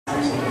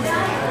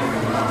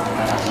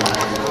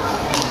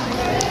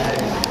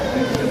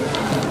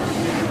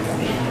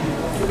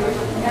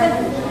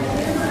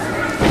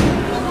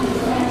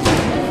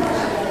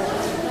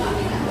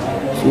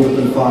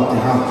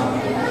Al-Fatiha.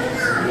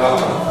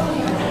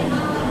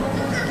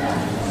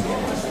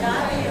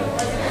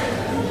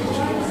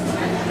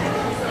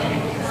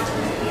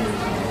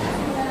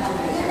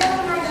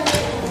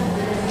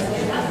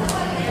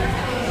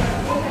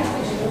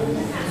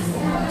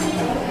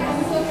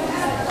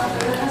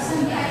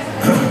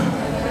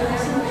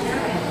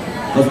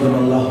 حسبنا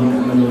الله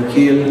ونعم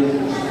الوكيل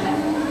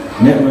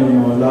نعم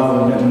المولى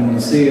ونعم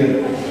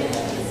النصير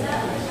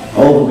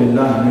أعوذ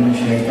بالله من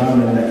الشيطان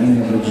اللعين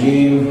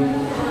الرجيم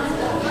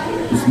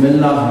بسم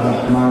الله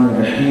الرحمن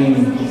الرحيم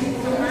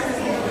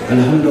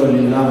الحمد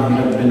لله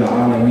رب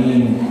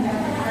العالمين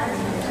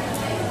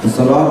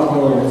والصلاة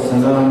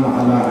والسلام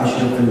على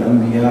أشرف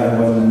الأنبياء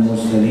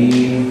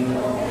والمرسلين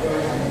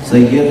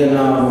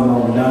سيدنا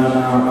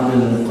ومولانا أبي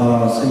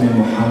القاسم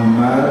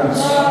محمد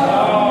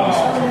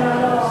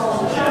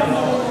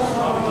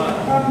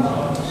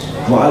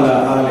وعلى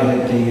آله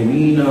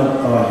الطيبين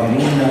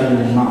الطاهرين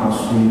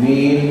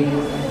المعصومين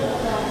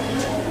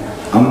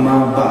أما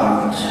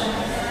بعد.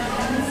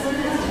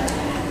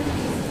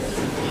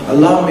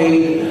 Allah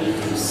made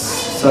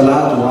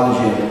Salat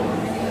wajib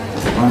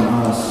on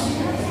us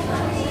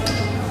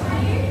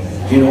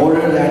in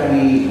order that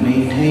we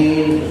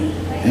maintain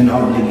an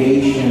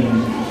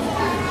obligation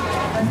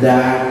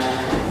that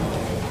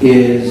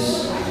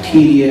is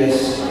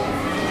tedious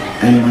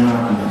and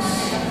monotonous.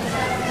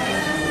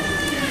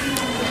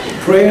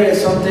 Prayer is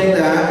something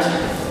that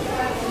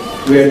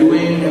we are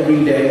doing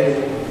every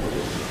day,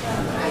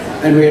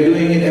 and we are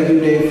doing it every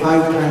day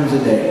 5 times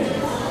a day.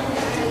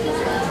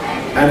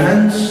 And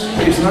hence,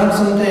 it's not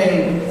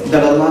something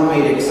that Allah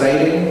made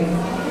exciting.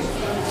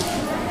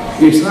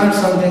 It's not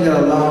something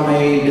that Allah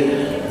made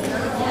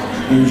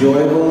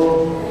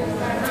enjoyable.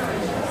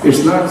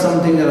 It's not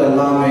something that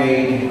Allah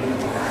made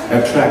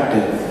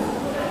attractive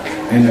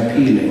and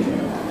appealing.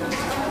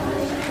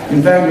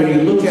 In fact, when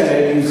you look at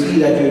it, you see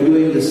that you're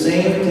doing the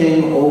same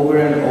thing over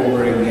and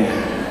over again.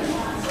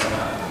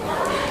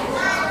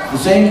 The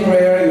same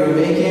prayer you're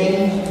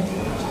making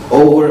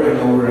over and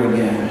over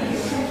again.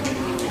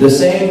 The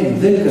same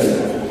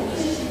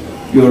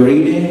dhikr you're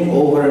reading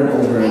over and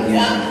over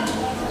again.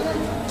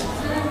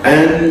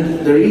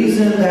 And the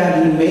reason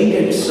that He made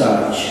it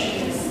such,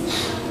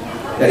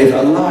 that if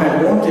Allah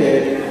had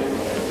wanted,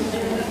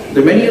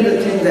 the many of the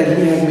things that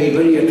He has made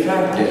very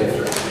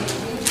attractive.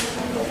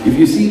 If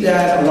you see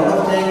that a lot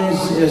of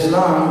things in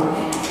Islam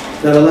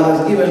that Allah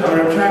has given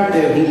are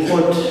attractive, He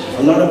put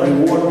a lot of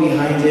reward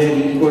behind it,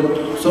 He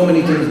put so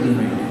many things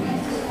behind it.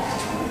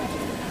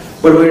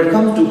 But when it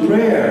comes to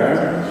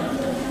prayer,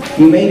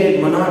 He made it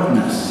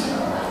monotonous.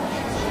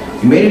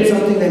 He made it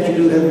something that you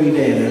do every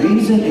day. The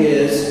reason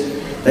is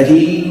that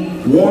He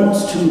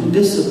wants to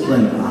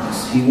discipline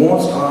us. He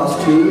wants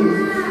us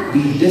to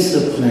be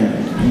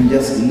disciplined in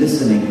just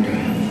listening to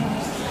Him,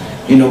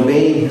 in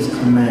obeying His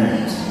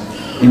commands,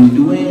 in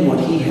doing what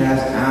He has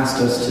asked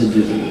us to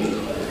do.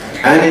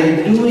 And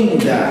in doing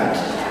that,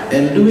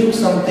 and doing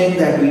something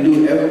that we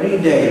do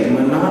every day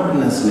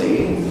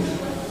monotonously,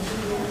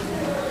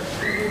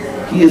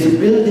 He is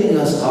building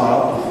us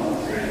up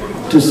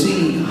to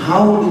see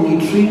how do we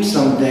treat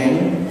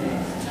something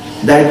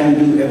that you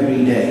do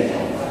every day.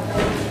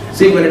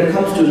 See, when it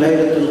comes to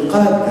Laylatul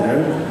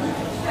Qadr,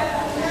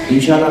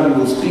 inshallah we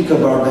will speak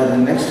about that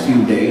in the next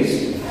few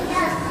days.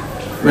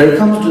 When it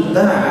comes to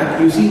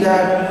that, you see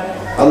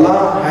that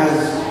Allah has,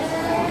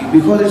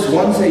 because it's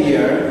once a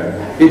year,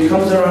 it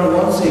comes around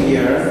once a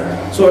year,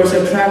 so it's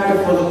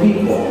attractive for the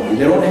people.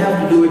 They don't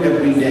have to do it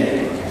every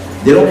day.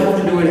 They don't have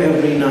to do it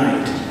every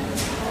night.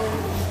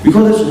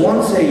 Because it's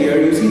once a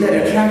year, you see that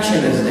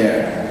attraction is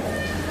there.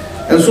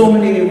 And so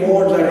many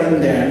rewards are in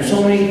there, and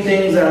so many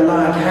things that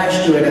Allah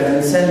attached to it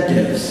as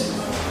incentives.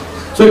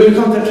 So it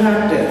becomes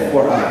attractive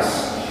for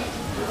us.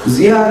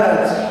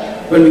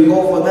 Ziyarat, when we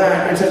go for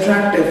that, it's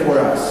attractive for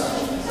us.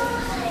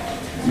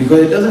 Because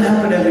it doesn't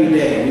happen every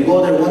day. We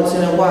go there once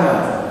in a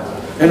while.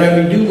 And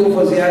when we do go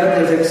for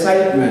ziyarat, there's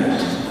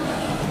excitement.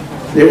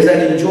 There's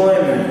that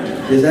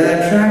enjoyment. There's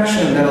that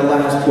attraction that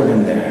Allah has put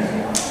in there.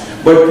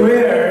 But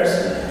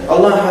prayers,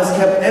 Allah has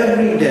kept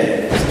every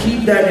day. Just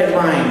keep that in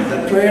mind.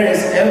 The prayer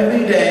is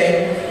every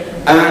day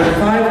and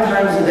 5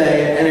 times a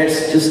day, and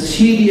it's just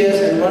tedious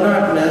and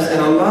monotonous.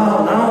 And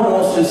Allah now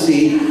wants to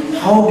see,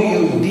 how do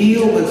you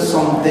deal with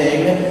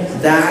something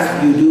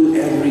that you do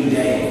every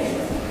day?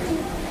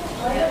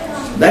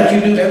 That you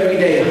do every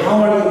day.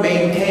 How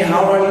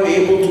are you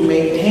able to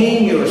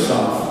maintain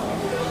yourself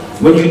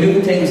when you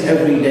do things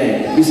every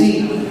day? You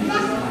see,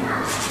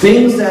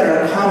 things that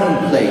are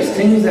commonplace,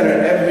 things that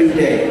are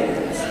everyday,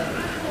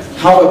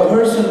 how a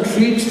person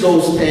treats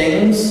those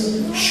things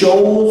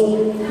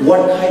shows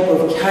what type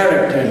of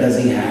character does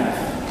he have.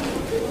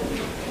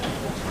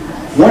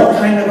 What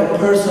kind of a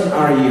person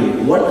are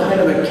you? What kind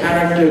of a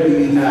character do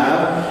you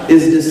have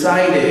is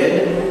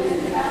decided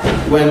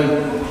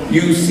when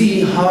you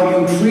see how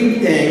you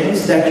treat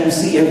things that you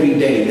see every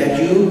day,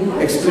 that you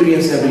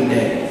experience every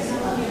day.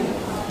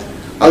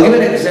 I'll give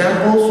an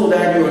example so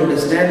that you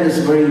understand this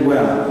very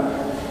well,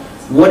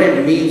 what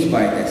it means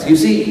by this. You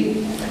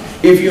see,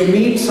 if you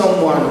meet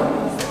someone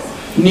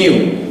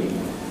new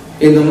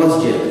in the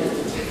masjid,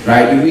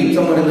 right? You meet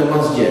someone in the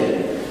masjid.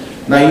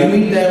 Now you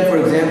meet them, for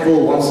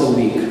example, once a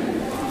week.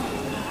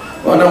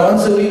 Well, now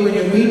once a week when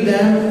you meet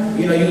them,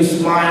 you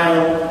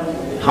smile.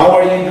 How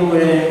are you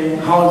doing?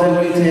 How's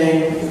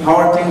everything? How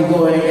are things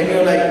going? And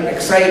you're like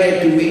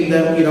excited to meet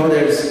them.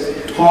 There's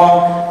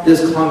talk,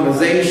 there's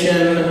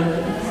conversation.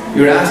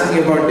 You're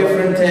asking about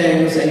different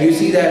things, and you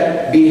see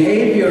that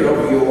behavior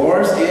of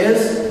yours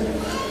is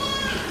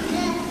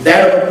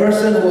that of a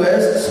person who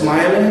is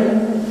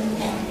smiling,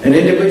 an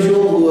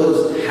individual who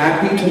is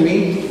happy to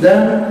meet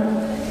them,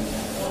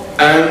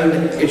 and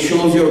it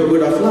shows your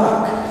good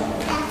akhlaq.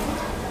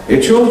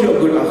 It shows your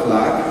good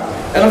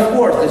akhlaq, and of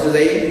course, this is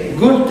a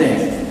good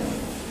thing.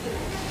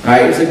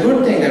 Right? It's a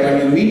good thing that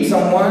when you meet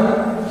someone,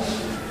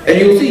 and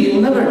you'll see,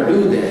 you'll never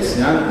do this,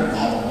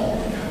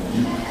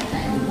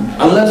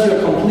 unless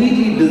you're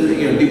completely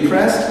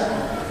depressed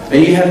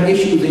and you have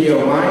issues in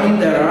your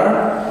mind that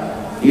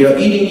are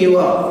eating you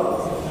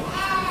up.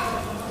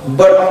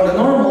 But on the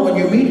normal, when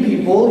you meet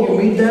people, you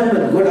meet them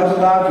with good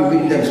akhlaq, you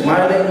meet them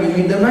smiling, you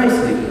meet them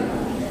nicely.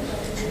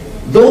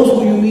 Those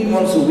who you meet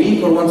once a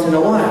week or once in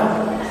a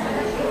while.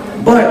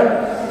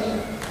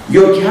 But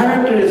your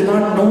character is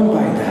not known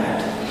by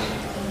that.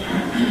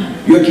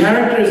 Your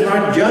character is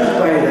not judged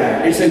by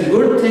that. It's a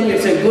good thing,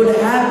 it's a good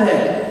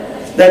habit.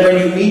 That when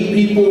you meet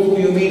people who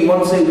you meet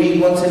once a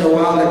week, once in a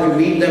while, that you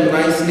meet them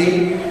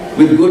nicely,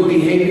 with good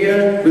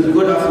behavior, with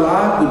good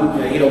akhlaq,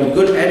 with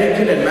good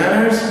etiquette and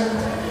manners.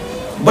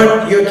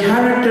 But your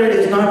character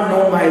is not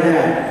known by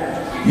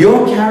that.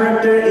 Your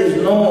character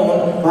is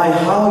known by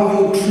how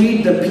you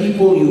treat the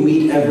people you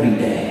meet every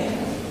day.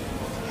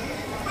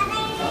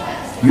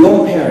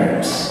 Your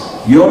parents,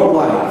 your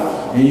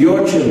wife, and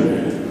your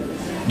children.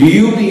 Do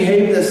you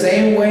behave the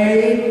same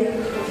way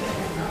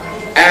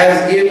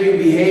as if you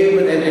behave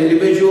with an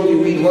individual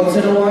you meet once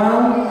in a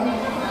while?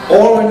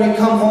 Or when you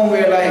come home,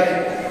 we're like,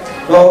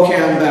 oh, okay,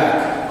 I'm back.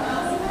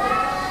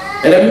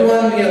 And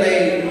everyone,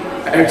 they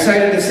are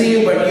excited to see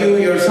you, but you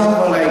yourself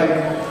are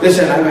like,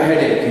 listen, I have a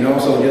headache,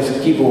 so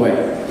just keep away.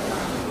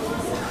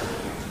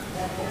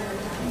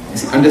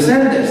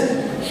 Understand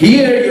this?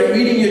 Here, you're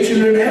meeting your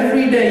children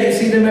every day. You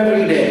see them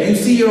every day. You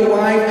see your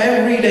wife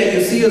every day.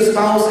 You see your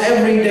spouse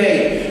every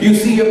day. You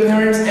see your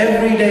parents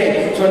every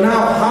day. So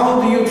now,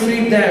 how do you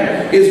treat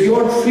them? Is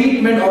your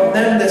treatment of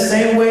them the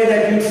same way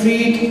that you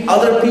treat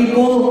other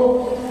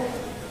people?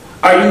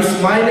 Are you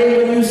smiling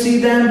when you see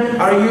them?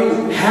 Are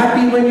you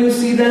happy when you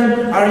see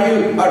them? Are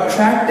you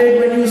attracted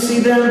when you see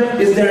them?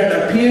 Is there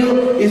an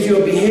appeal? Is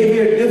your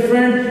behavior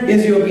different?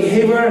 Is your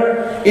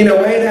behavior in a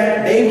way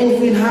that they will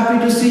feel happy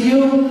to see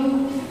you?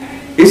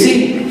 You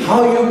see,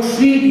 how you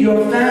treat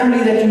your family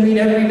that you meet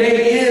every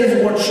day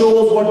is what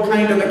shows what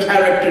kind of a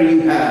character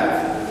you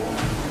have.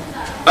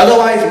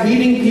 Otherwise,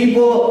 meeting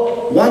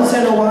people once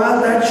in a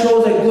while, that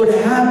shows a good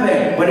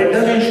habit, but it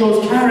doesn't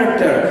show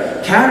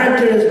character.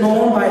 Character is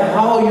known by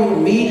how you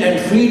meet and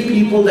treat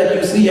people that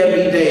you see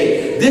every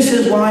day. This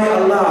is why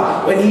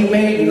Allah, when He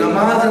made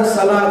namaz and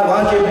salat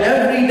wajib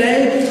every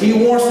day, He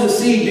wants to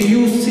see, do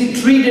you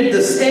treat it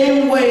the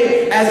same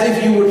way as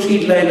if you would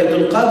treat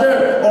Laylatul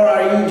Qadr? Or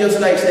are you just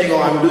like saying,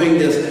 oh, I'm doing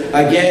this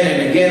again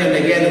and again and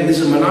again, and this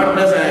is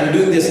monotonous, and I'm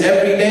doing this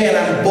every day, and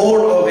I'm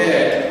bored of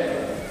it?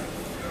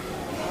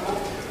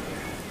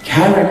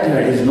 Character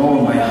is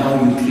known by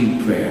how you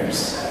treat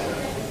prayers.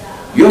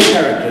 Your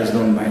character is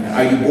known by that.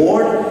 Are you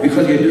bored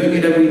because you're doing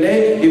it every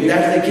day? If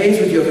that's the case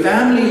with your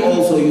family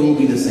also, you will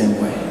be the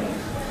same way.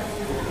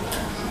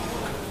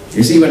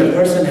 You see, when a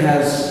person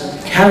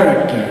has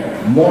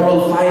character,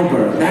 moral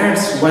fiber,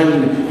 that's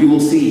when you will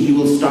see he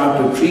will start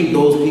to treat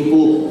those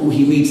people who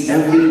he meets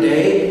every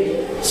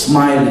day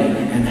smiling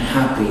and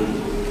happy.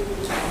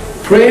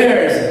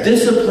 Prayers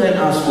discipline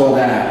us for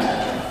that.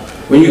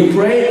 When you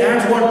pray,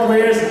 that's what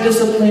prayers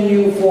discipline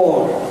you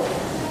for.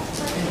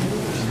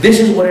 This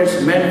is what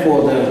it's meant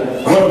for,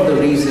 one of the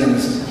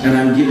reasons, and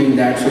I'm giving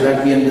that so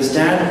that we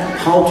understand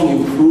how to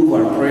improve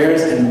our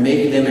prayers and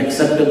make them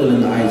acceptable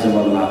in the eyes of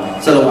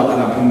Allah. Salawat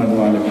ala Muhammad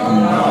wa ala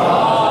Muhammad.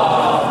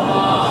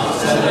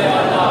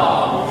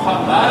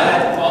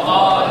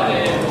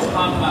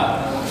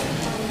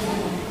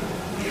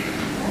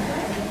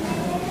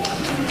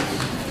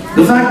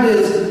 The fact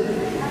is,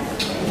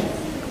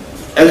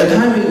 at the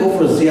time we go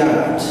for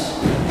ziyarat,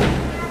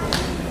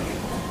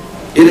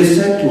 it is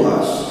said to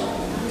us,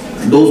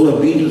 those who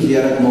have been to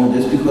ziyarat know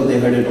this because they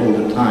heard it all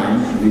the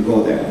time, we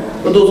go there.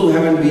 But those who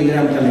haven't been there,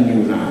 I'm telling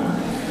you now.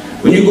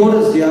 When you go to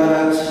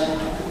ziyarat,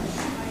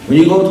 when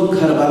you go to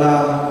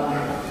Karbala,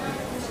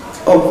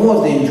 of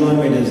course the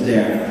enjoyment is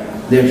there,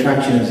 the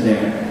attraction is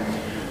there.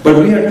 But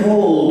we are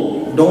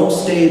told, don't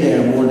stay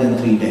there more than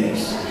 3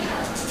 days.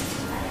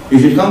 You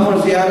should come for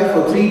ziyarat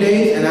for 3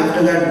 days and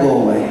after that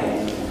go away.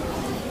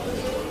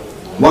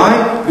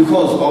 Why?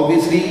 Because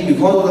obviously,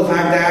 because of the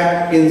fact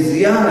that in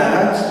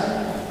ziyarat,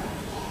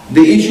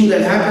 the issue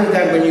that happens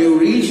that when you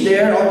reach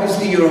there,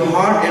 obviously your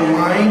heart and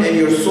mind and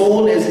your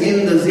soul is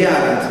in the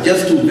ziyarat,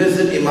 just to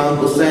visit Imam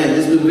Hussain,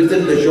 just to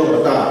visit the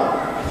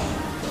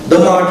Shuhada, the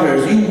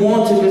martyrs. You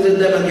want to visit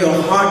them and your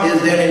heart is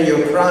there and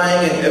you're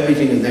crying and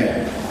everything is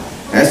there.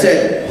 I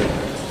said,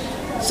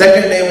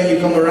 second day when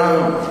you come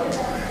around,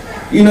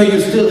 you know, you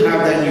still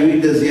have that, you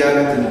eat the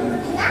ziyarat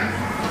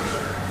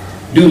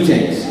and do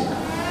things.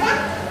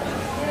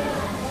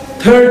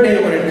 Third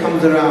day when it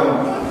comes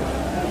around,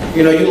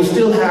 you know, you'll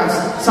still have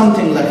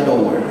something left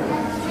over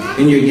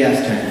in your gas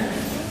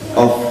tank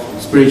of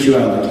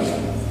spirituality.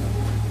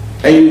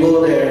 And you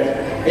go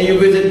there, and you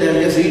visit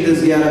them, just eat the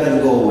ziyarat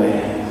and go away.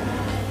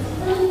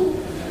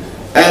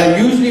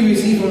 And usually we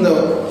see from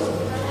the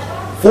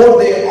fourth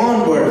day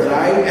onwards,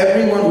 right?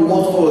 Everyone who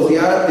goes for a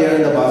ziyarat, they're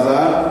in the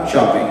bazaar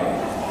shopping.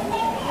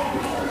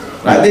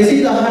 Right? They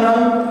see the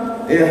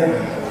haram,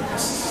 yeah.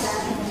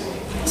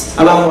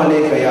 Assalamu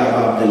alaikum ya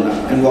Abdullah,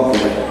 and walk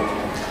away.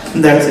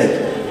 That's it.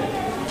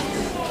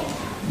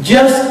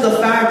 Just the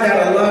fact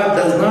that Allah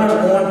does not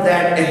want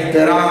that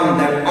ihtiram,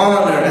 that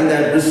honor and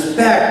that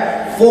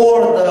respect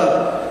for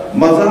the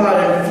mazar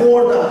and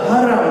for the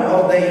haram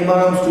of the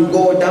imams to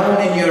go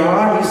down in your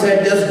heart, He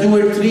said just do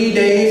it 3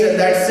 days and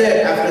that's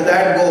it. After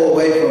that, go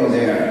away from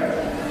there.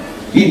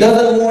 He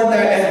doesn't want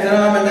that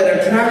ihtiram and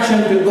that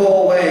attraction to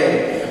go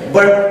away.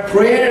 But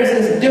prayers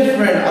is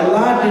different.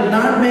 Allah did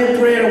not make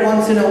prayer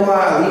once in a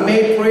while. He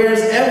made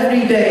prayers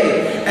every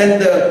day. And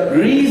the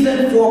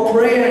reason for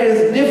prayer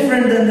is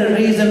different than the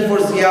reason for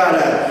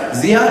ziyarat.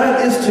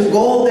 Ziyarat is to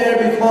go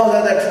there because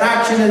that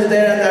attraction is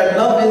there and that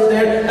love is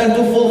there, and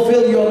to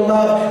fulfill your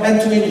love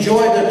and to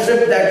enjoy the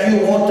trip that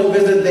you want to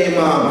visit the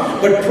Imam.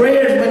 But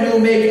prayers when you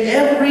make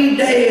every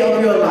day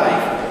of your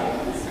life,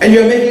 and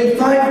you're making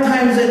 5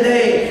 times a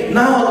day.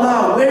 Now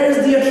Allah, where is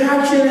the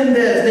attraction in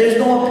this? There's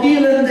no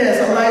appeal in this.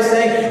 Allah is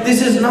saying,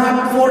 this is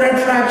not for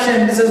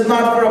attraction. This is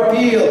not for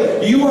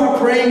appeal. You are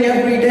praying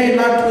every day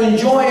not to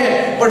enjoy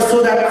it, but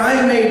so that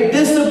I may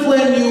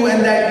discipline you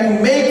and that you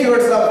make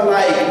yourself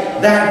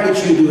like that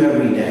which you do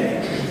every day.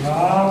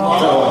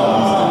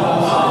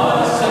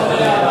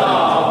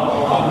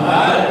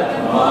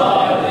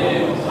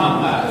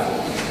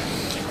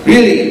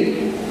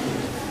 Really,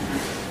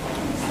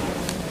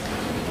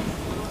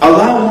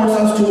 Allah wants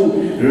us to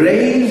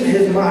raise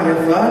His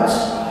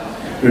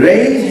ma'rifat,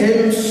 raise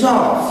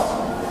Himself,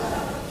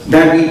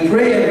 that we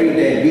pray every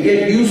day, we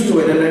get used to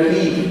it, and when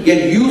we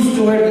get used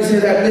to it, we say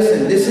that,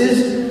 listen, this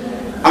is,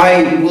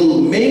 I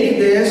will make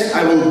this,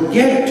 I will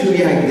get to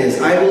like this,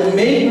 I will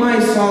make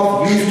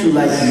myself used to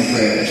liking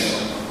prayers.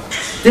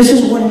 This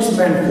is what it's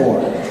meant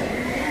for.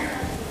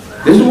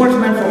 This is what it's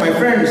meant for, my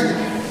friends.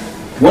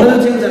 One of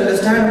the things to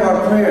understand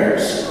about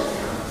prayers,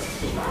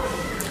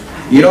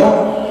 you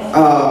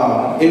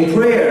know, in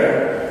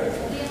prayer,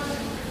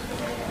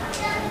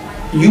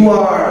 you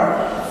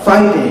are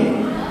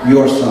fighting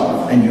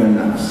yourself and your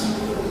nafs.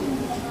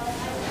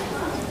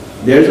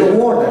 There's a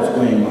war that's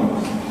going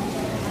on.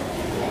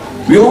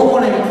 We all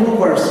want to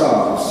improve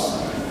ourselves.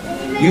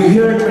 You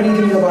hear many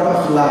things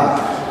about akhlaq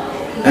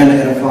and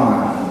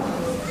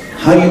irfan,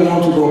 how you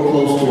want to go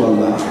close to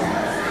Allah.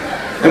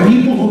 And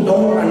people who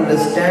don't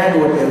understand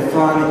what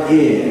irfan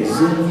is,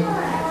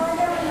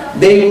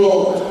 they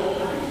will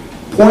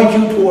point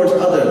you towards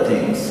other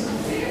things.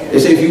 They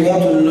say if you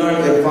want to learn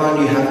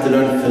irfan, you have to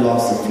learn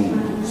philosophy.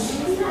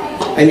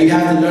 And you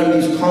have to learn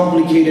these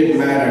complicated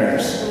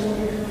matters.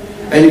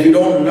 And if you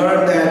don't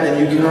learn that, then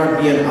you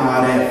cannot be an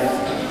arif.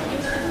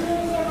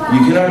 You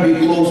cannot be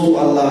close to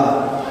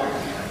Allah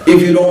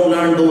if you don't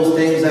learn those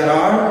things that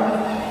are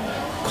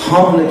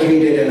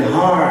complicated and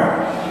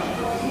hard.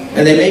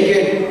 And they make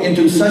it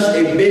into such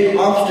a big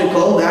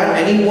obstacle that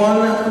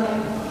anyone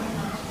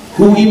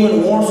who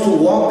even wants to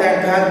walk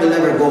that path will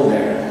never go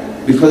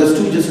there, because it's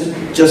too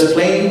just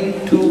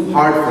plain too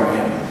hard for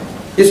him.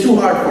 It's too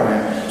hard for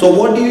him. So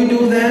what do you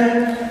do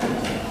then?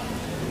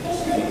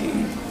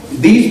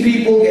 These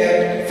people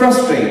get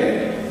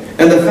frustrated.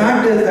 And the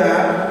fact is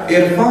that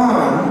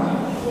irfan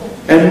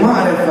and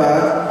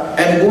ma'rifat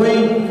and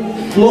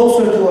going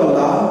closer to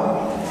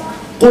Allah,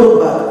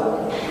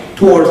 qurbat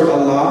towards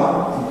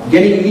Allah,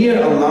 getting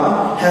near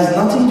Allah, has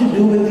nothing to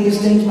do with these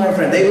things, my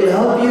friend. They will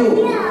help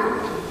you.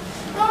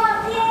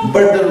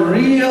 But the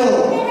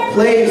real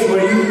place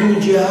where you do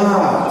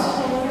jihad,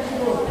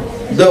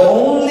 the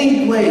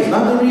only place,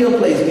 not the real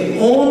place, the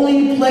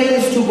only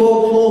place to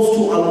go close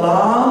to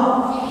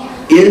Allah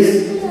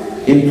is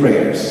in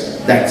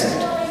prayers. That's it.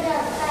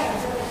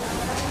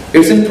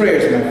 It's in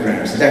prayers, my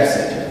friends. That's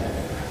it.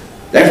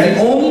 That's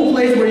the only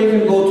place where you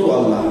can go to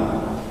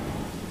Allah.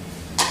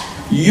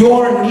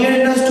 Your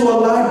nearness to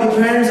Allah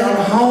depends on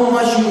how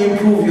much you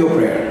improve your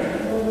prayer.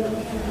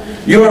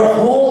 Your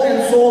whole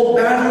and soul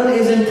battle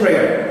is in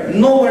prayer,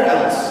 nowhere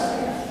else.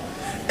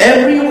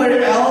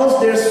 Everywhere else,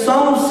 there's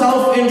some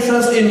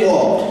self-interest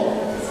involved.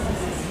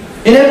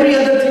 In every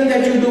other thing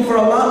that you do for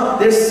Allah,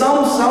 there's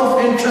some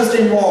self-interest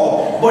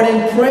involved. But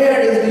in prayer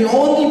is the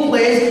only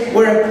place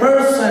where a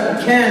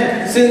person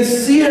can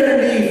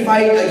sincerely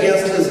fight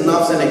against his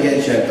nafs and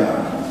against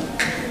shaitan.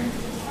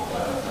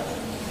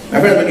 My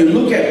friends, when you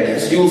look at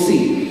this, you'll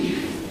see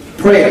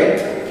prayer.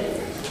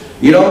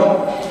 You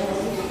know,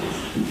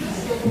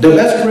 the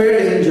best prayer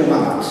is in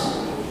Jamaat.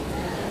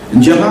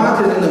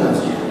 Jamaat is in the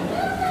masjid.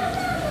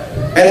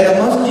 And in the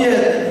masjid,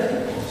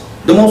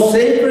 The most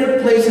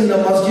sacred place in the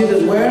masjid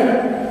is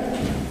where?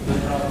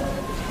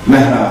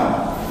 Mihrab.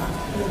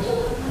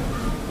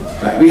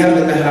 Right, we have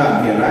the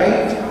mihrab here,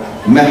 right?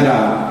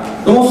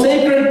 Mihrab. The most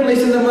sacred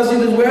place in the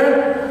masjid is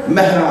where?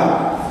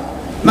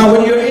 Mihrab. Now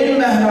when you're in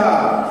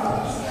mihrab,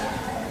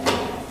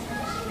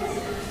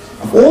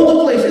 of all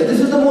the places, this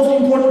is the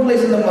most important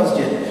place in the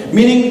masjid.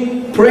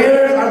 Meaning,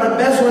 prayers are the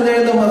best when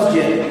they're in the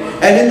masjid.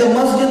 And in the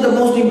masjid, the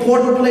most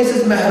important place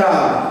is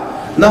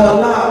mihrab. Now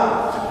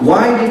Allah,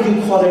 why did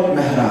you call it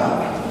mihrab?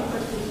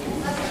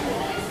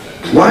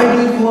 Why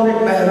do you call it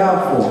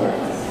mihrab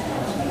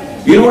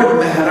for? You know what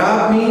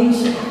mihrab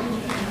means?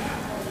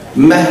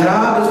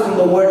 Mihrab is from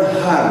the word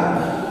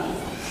harb.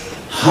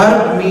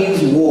 Harb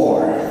means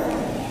war.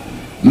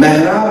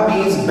 Mihrab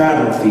means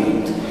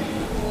battlefield.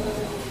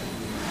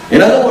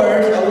 In other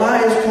words,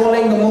 Allah is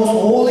calling the most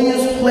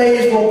holiest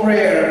place for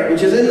prayer,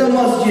 which is in the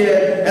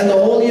masjid, and the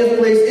holiest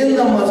place in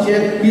the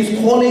masjid, He's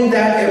calling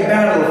that a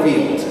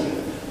battlefield.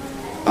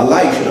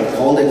 Allah should have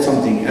called it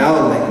something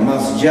else, like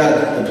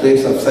masjid, the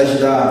place of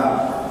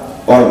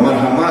sajda, or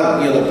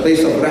marhamat, the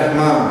place of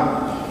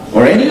rahmah,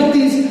 or any of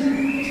these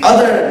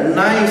other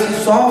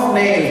nice, soft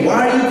names.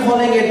 Why are you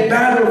calling it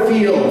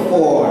battlefield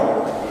for?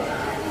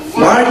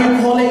 Why are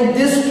you calling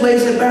this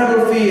place a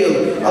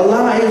battlefield?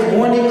 Allah is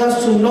wanting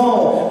us to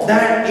know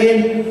that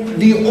in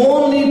the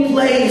only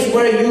place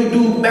where you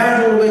do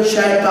battle with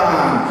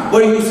shaitan,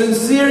 where you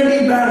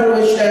sincerely battle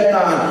with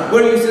shaitan,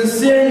 where you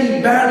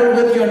sincerely battle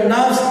with your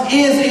nafs,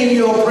 is in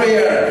your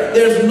prayer.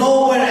 There's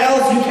nowhere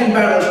else you can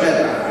battle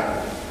shaitan.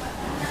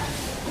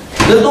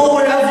 There's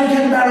nowhere else you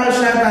can battle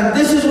shaitan.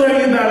 This is where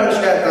you battle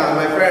shaitan,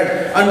 my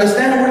friend.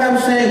 Understand what I'm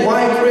saying?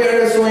 Why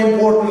prayer is so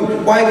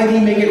important? Why did He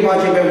make it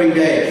wajib every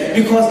day?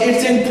 Because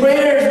it's in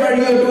prayers where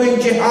you're doing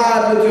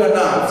jihad with your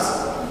nafs.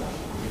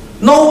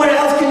 Nowhere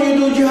else can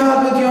you do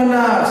jihad with your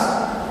nafs.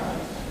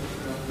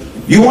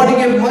 You want to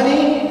give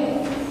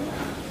money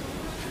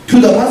to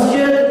the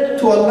masjid,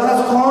 to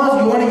Allah's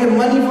cause? You want to give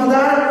money for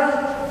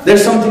that?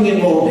 There's something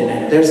involved in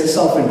it. There's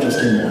self-interest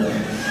involved.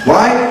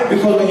 Why?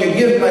 Because when you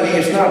give money,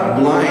 it's not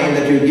blind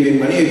that you're giving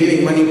money. You're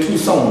giving money to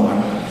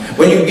someone.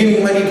 When you're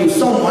giving money to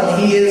someone,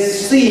 he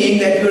is seeing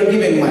that you're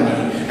giving money.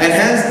 And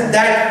hence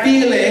that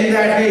feeling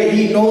that, hey,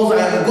 he knows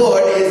I'm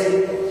good is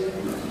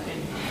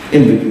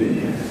in between.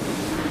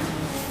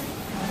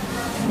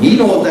 He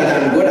knows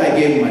that I'm good, I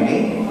gave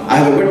money, I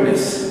have a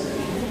witness.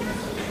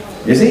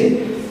 You see?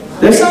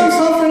 There's some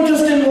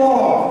self-interest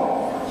involved.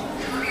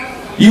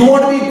 You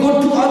want to be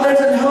good to others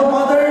and help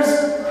others?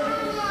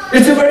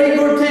 It's a very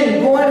good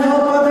thing. Go and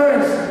help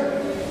others.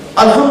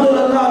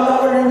 Alhamdulillah, Allah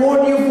will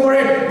reward you for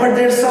it, but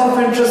there's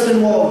self-interest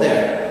involved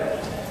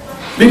there.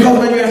 Because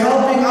when you're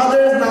helping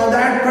others, now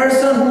that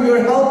person who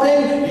you're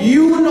helping,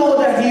 you know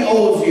that he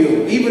owes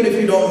you, even if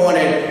you don't want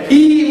it.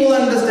 He will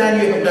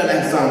understand you have done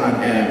ihsan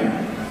on him.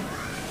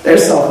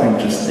 There's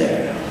self-interest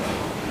there.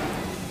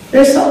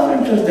 There's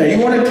self-interest there.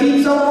 You want to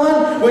teach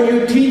someone? When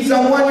you teach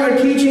someone, you're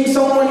teaching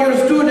someone, your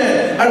student.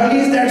 At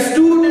least that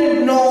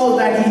student knows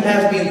that he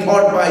has been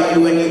taught by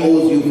you and he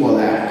owes you for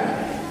that.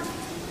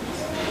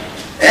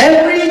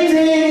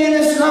 Everything in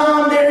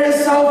Islam, there is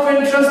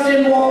self-interest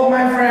involved,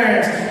 my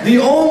friends. The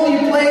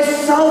only place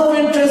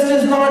self-interest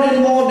is not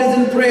involved is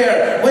in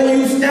prayer. When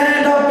you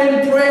stand up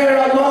in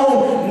prayer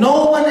alone,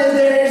 no one is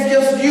there, it's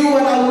just you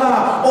and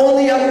Allah.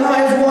 Only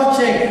Allah is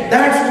watching.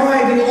 That's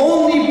why the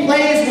only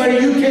place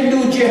where you can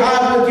do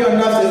jihad with your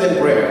nafs is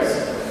in prayers.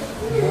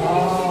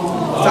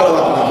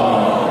 Salawat.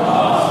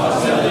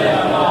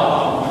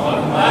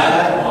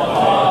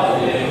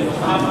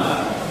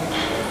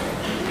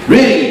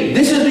 Really,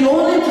 this is the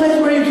only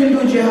place where you can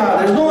do jihad.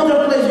 There's no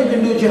other place you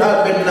can do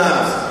jihad with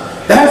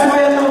nafs. That's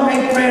why Allah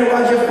made prayer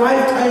wajib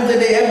 5 times a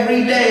day,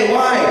 every day.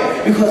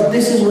 Why? Because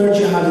this is where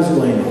jihad is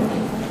going on.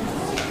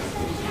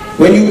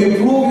 When you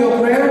improve your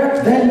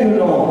prayer, then you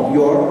know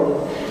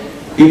you're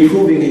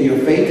improving in your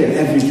faith and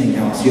everything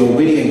else. You're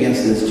winning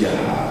against this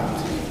jihad.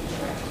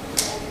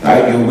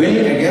 Right? You're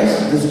winning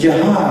against this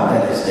jihad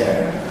that is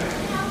there.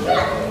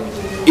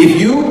 If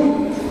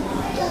you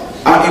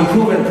are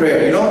improving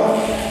prayer, you know,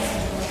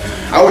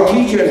 our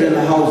teachers in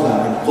the house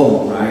at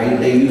home, right?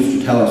 They used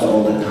to tell us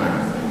all the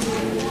time.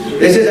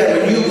 They said that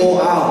when you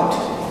go out,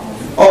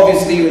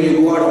 obviously when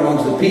you go out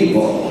amongst the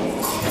people,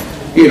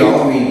 you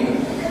know, I mean,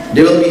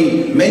 there will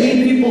be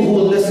many people who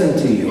will listen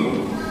to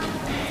you.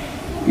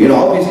 You know,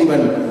 obviously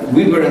when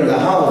we were in the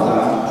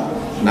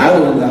house, and I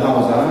was in the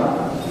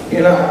house,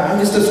 you know, I'm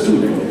just a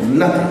student,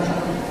 nothing.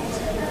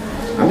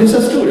 I'm just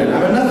a student,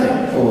 I'm a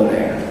nothing over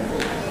there.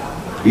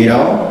 You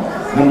know,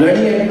 I'm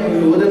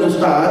learning with an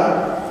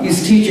ustad.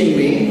 He's teaching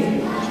me,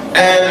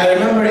 and I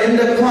remember in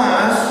the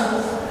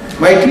class,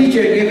 my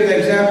teacher gave an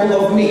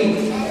example of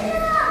me.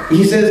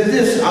 He says,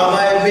 this are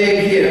my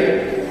Baig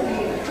here.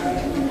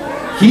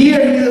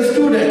 Here he's a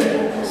student,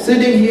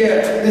 sitting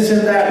here, this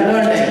and that,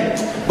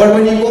 learning. But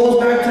when he goes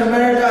back to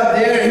America,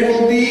 there he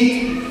will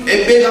be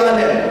a big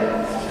alim.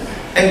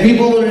 And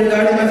people will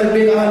regard him as a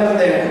big alim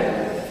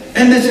there.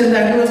 And this and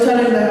that, he was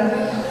telling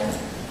that.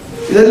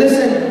 He said,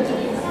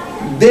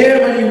 listen,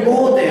 there when you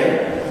go there,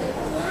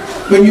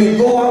 When you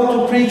go out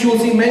to preach, you'll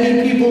see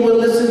many people will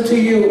listen to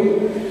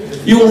you.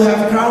 You will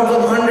have crowds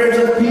of hundreds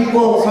of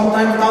people,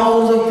 sometimes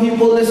thousands of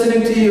people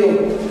listening to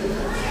you.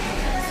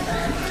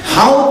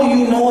 How do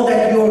you know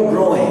that you're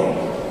growing?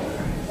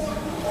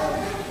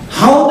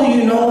 How do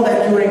you know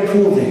that you're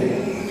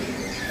improving?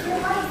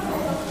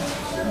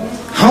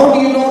 How do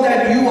you know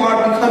that you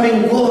are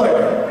becoming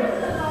good?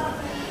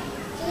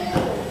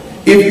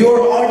 If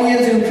your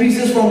audience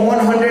increases from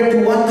 100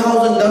 to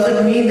 1,000, does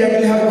it mean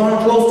that you have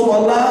gone close to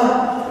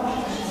Allah?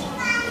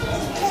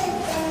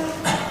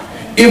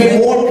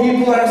 If more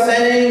people are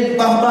saying,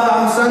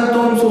 Baba,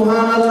 Ahsantum,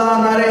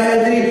 Subhanallah, Nare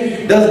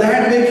Hadri, does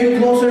that make you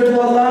closer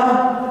to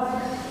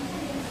Allah?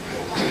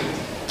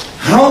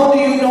 How do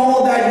you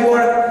know that you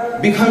are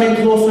becoming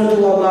closer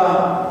to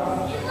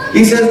Allah?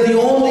 He says the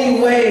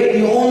only way,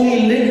 the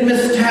only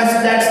litmus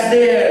test that's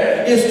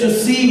there is to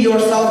see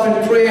yourself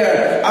in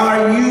prayer.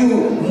 Are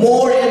you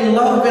more in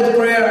love with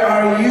prayer?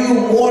 Are you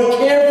more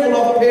careful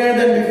of prayer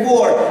than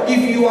before?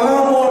 If you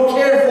are more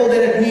careful,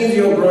 then it means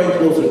you're growing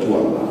closer to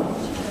Allah.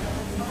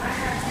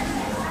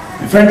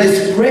 Friend,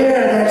 it's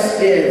prayer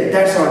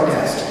that's our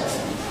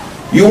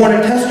test. You want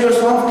to test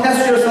yourself?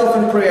 Test yourself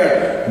in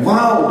prayer.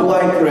 Wow, do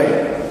I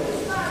pray?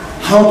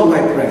 How do I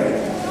pray?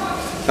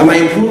 Am I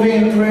improving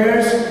in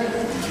prayers?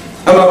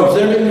 Am I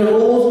observing the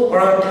rules?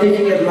 Or am I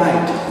taking it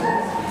light?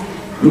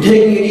 I'm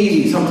taking it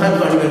easy, sometimes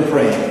not even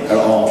praying at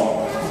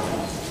all.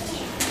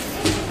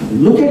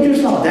 Look at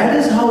yourself. That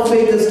is how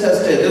faith is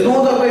tested. There's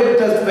no other way to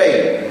test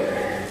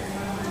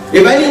faith.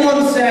 If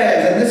anyone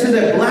says, and this is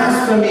a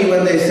blasphemy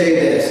when they say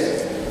this,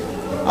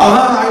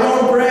 I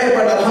don't pray,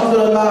 but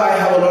alhamdulillah, I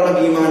have a lot of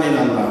iman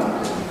in Allah.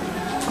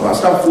 Well,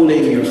 stop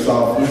fooling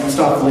yourself.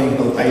 Stop fooling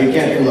Allah. You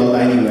can't fool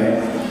Allah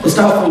anyway.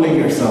 Stop fooling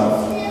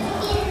yourself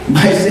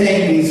by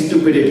saying these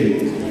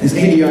stupidity, these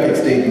idiotic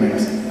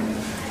statements.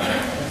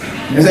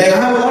 You're saying, I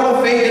have a lot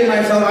of faith in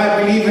myself,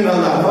 I believe in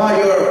Allah.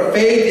 Well, your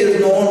faith is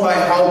known by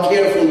how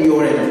careful you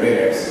are in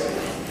prayers.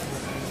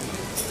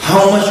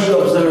 How much you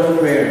observe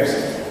prayers.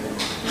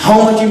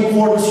 How much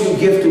importance you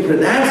give to prayer.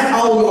 That's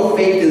how your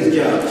faith is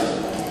judged.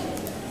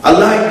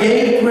 Allah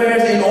gave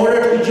prayers in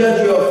order to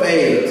judge your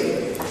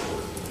faith.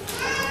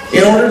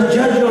 In order to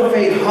judge your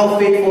faith, how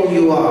faithful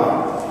you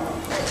are.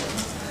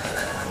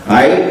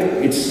 Right?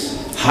 It's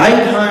high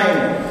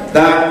time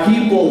that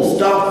people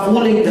stop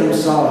fooling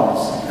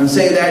themselves and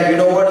say that, you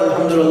know what,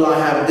 alhamdulillah, I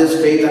have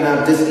this faith and I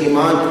have this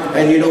iman,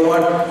 and you know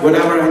what,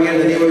 whenever I hear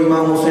the name of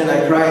Imam Hussain,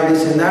 I cry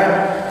this and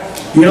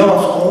that. You know,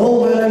 it's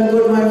all well and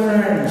good, my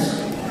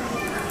friends.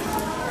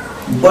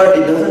 But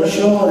it doesn't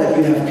show that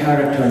you have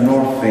character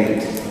nor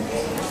faith.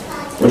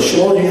 What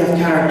shows you have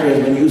character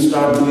is when you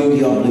start doing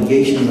the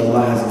obligations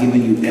Allah has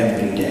given you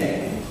every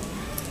day.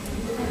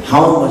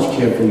 How much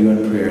careful you are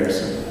in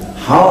prayers?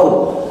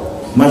 How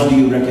much do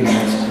you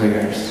recognize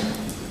prayers?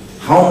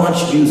 How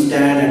much do you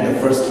stand at the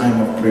first time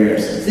of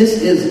prayers?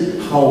 This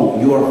is how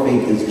your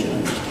faith is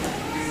judged.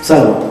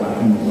 Salawat.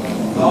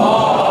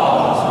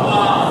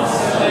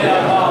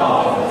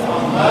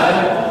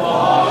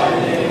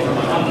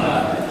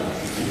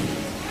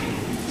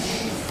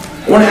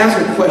 I want to ask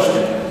a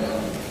question.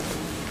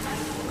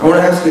 I want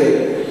to ask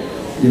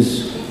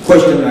this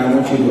question and I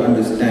want you to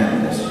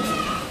understand this.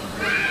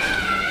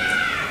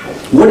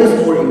 What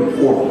is more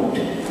important?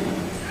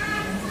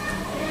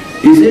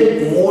 Is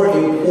it more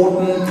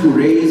important to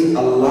raise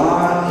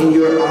Allah in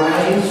your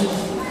eyes?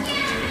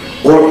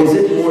 Or is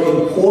it more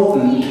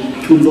important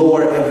to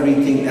lower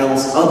everything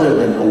else other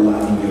than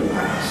Allah in your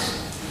eyes?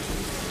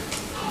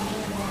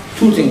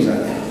 Two things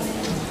are there.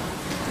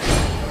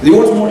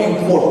 What's more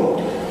important?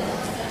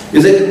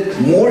 Is it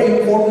more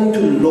important to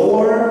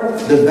lower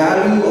the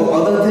value of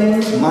other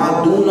things?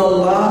 Ma'dun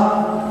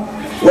Allah,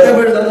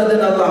 whatever is other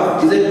than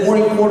Allah. Is it more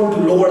important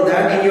to lower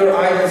that in your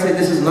eyes and say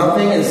this is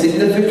nothing,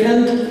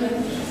 insignificant?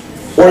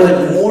 Or is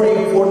it more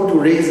important to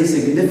raise the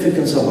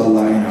significance of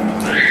Allah in our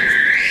eyes?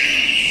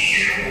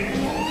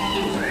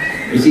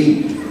 You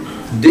see,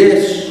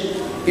 this,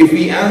 if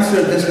we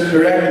answer this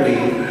correctly,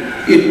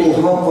 it will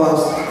help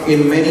us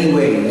in many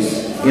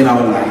ways in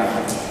our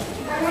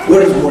life.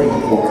 What is more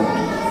important?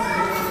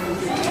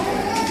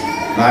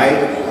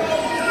 Right?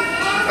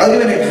 I'll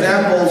give an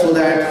example so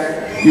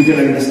that you can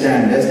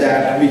understand this,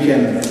 that we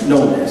can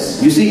know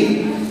this. You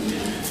see,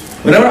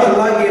 whenever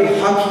Allah gave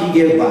haqq, He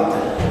gave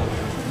batil.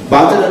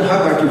 Batil and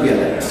haqq are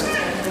together.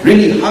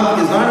 Really,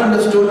 haqq is not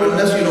understood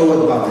unless you know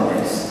what batil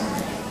is.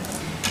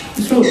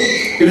 It's true.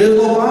 If there is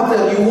no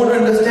batil, you won't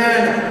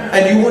understand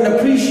and you won't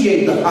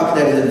appreciate the haqq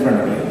that is in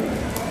front of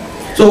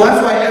you. So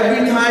that's why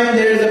every time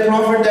there is a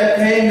prophet that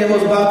came, there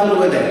was batil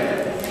with it.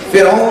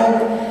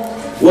 Fir'aun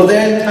was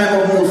there in the time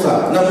of Musa.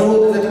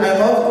 Namrud in the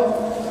time of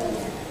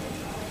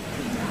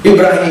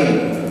Ibrahim.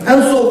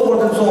 And so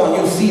forth and so on.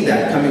 You see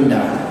that coming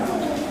down.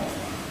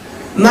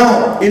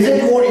 Now, is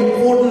it more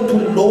important to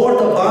lower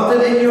the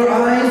batil in your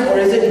eyes, or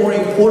is it more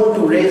important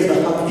to raise the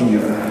haqq in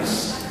your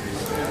eyes?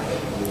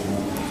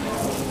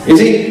 Is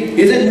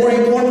it more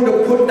important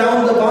to put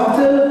down the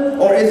batil,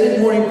 or is it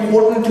more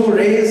important to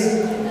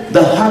raise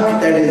the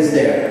haqq that is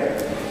there?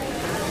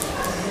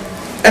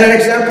 And an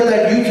example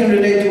that you can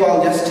relate to,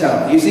 I'll just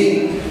tell. You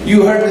see,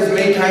 you heard this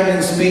many times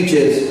in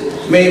speeches.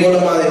 Many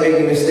ulama, they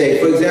make a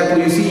mistake. For example,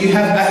 you see, you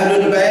have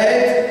Ahlul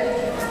Baig,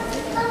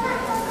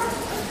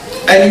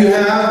 and you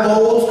have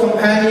those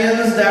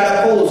companions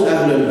that oppose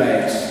Ahlul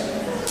Baig.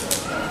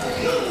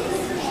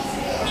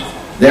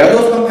 There are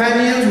those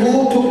companions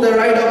who took the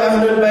right of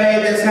Ahlul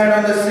Baig, they sat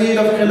on the seat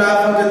of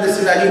Khilafat, and this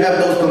is that you have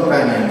those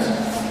companions.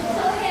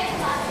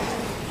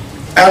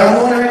 And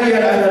on one hand you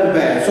have Ahlul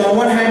Baig. So on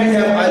one hand you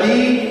have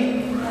Ali,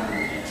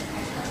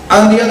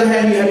 on the other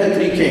hand you have the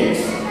three kings.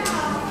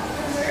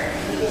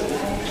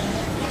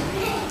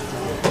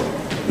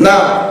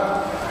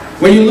 Now,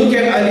 when you look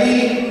at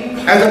Ali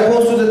as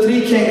opposed to the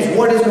three kings,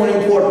 what is more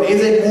important?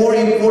 Is it more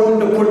important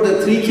to put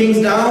the three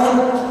kings down,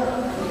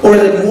 or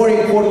is it more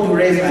important to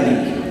raise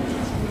Ali?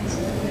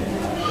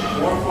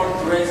 More important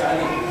to raise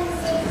Ali.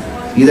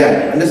 You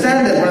that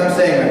understand that what I'm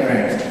saying, my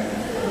friends?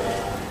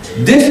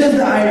 This is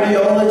the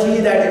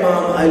ideology that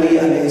Imam Ali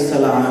alayhi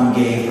salam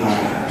gave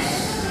us.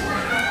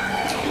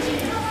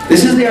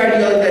 This is the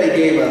ideology that he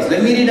gave us.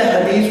 Let me read a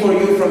hadith for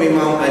you from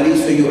Imam Ali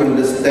so you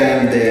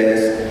understand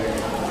this.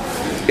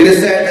 It is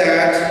said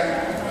that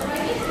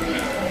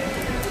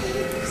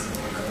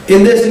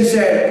in this he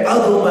said,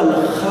 أَضُمَ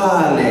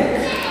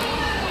الْخَالِقِ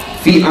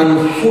فِي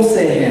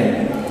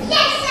أَنفُسِهِمْ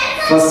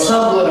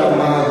فَصَبْرَ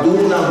مَا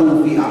دُونَهُ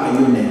فِي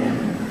أَعْيُنِهِمْ.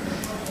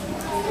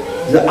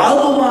 The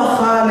Aduma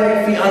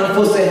Khaliq fi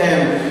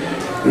anfusihim,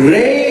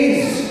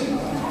 raise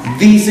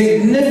the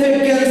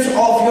significance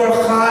of your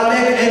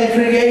Khaliq and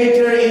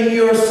Creator in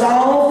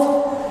yourself.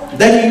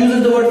 Then he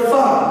uses the word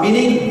fa,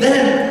 meaning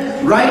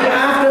then, right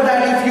after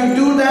that, if you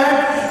do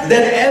that,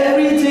 then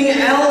everything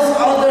else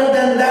other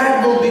than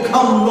that will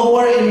become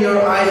lower in your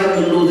eyes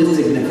and will lose its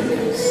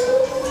significance.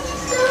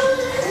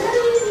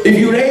 If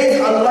you raise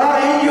Allah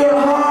in your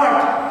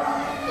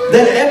heart,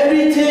 then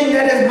everything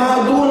that is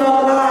ma'dun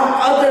Allah,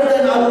 other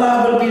than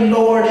Allah, will be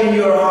lowered in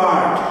your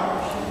heart.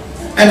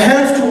 And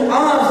hence to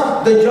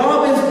us, the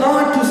job is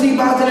not to see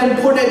batil and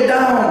put it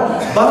down.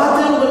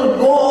 Batil will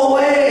go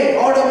away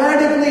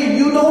automatically.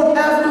 You don't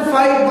have to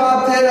fight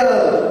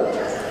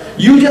batil.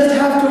 You just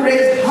have to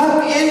raise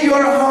haqq in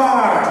your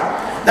heart.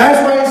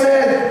 That's why he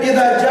said,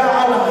 إِذَا جَاءَ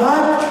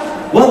الْحَقِّ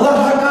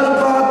وَضَحَكَ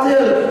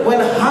الْبَاطِلِ. When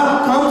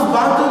haqq comes,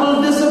 batil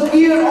will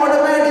disappear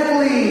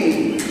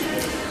automatically.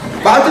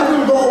 Batil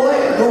will go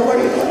away. Don't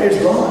worry about it. It's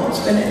gone. It's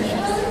finished.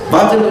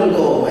 Batil will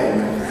go away.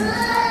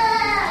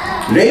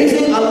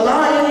 Raising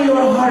Allah in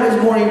your heart is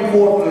more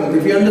important.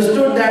 If you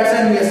understood that,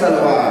 send me a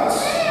salawat.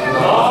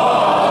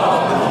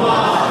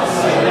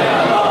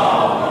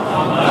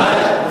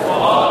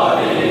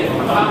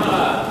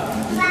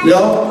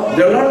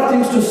 There are a lot of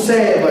things to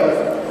say, but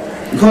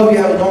because we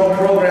have a long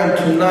program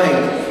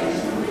tonight,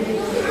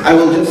 I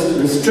will just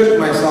restrict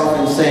myself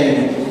in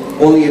saying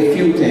only a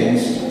few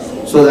things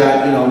so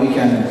that we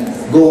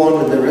can go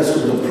on with the rest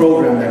of the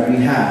program that we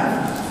have.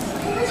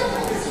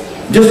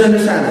 Just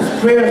understand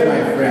this, prayers,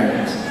 my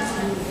friends.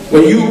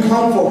 When you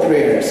come for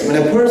prayers, when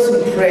a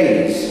person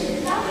prays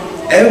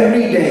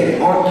every day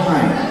on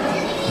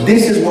time,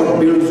 this is what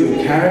builds your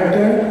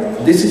character,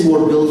 this is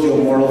what builds your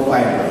moral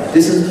fiber.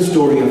 This is the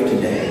story of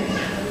today.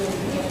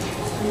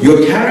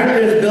 Your character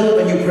is built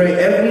when you pray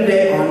every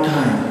day on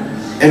time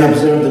and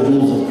observe the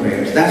rules of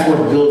prayers. That's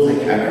what builds a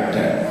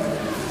character.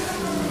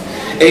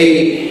 A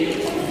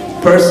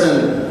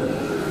person,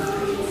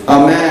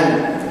 a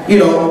man,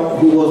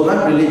 who was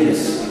not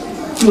religious,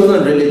 he was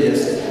not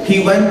religious. He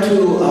went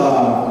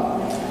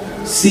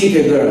to seek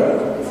a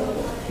girl.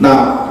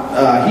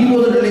 Now, he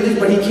wasn't religious,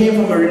 but he came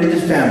from a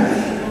religious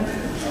family.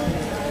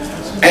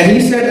 And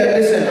he said that,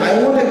 listen,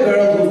 I want a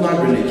girl who's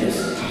not religious.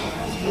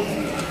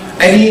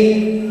 And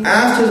he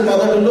asked his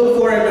mother to look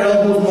for a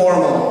girl who's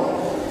normal.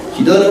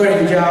 She doesn't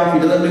wear hijab, she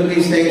doesn't do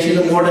these things, she's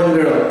a modern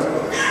girl.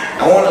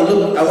 I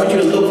want you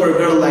to look for a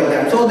girl like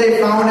that. So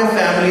they found a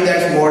family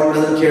that's modern,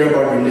 doesn't care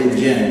about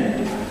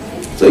religion.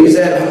 So he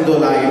said,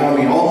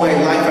 Alhamdulillah, all my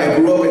life I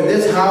grew up in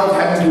this house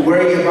having to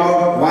worry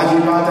about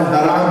wajibat and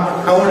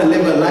haram. I want to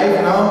live a life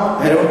now,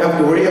 I don't have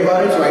to worry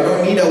about it, so I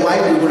don't need a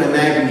wife who's going to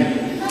nag me.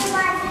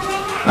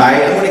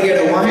 I'm going to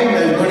get a wife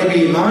that's going to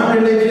be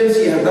non-religious,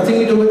 she has nothing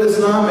to do with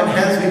Islam, and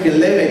hence we can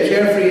live a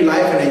carefree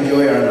life and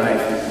enjoy our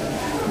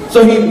life.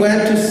 So he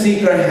went to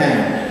seek her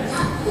hand.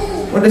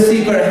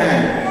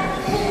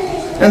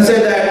 And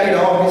said that,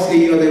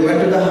 obviously, they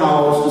went to the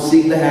house to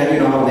seek the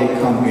hand, how they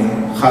come,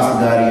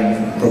 khasdari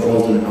and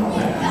proposal and all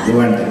that. They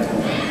went there.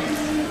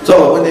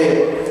 So when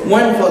they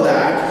went for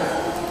that,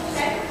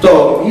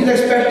 so he's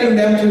expecting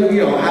them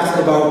to, ask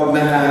about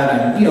mahar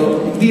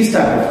and, these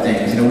type of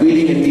things,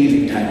 wheeling and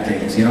dealing type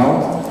things,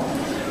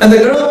 And the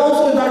girl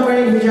also is not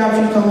wearing hijab,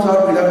 she comes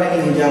out without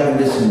any hijab and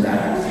this and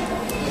that.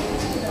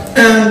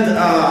 And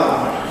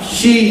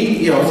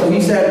she, so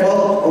he said,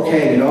 well,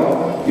 okay,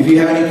 if you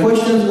have any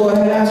questions, go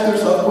ahead, ask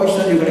yourself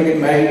questions, you're going to get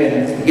married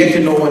and get to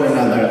know one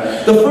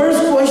another. The first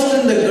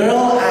question the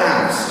girl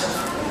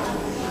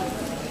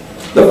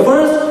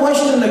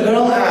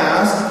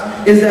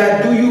asked is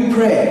that, do you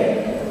pray?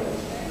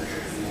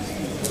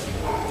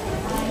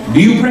 Do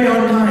you pray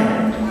on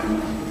time?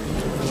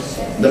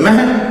 The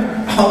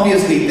man,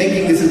 obviously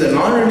thinking this is a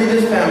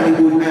non-religious family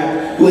who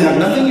have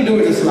nothing to do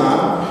with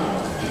Islam,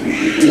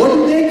 what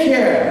do they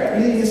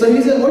care? So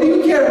he said, what do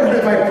you care about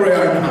if I pray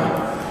or not?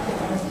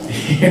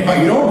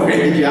 You don't wear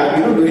hijab,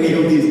 you don't do any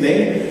of these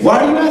things. Why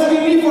are you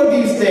asking me for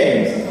these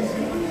things?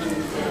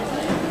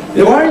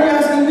 Why are you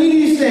asking me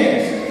these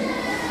things?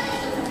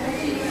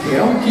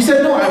 He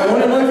said, no, I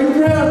want to know if you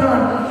pray or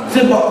not. He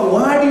said, but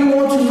why do you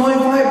want to know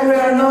if I pray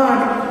or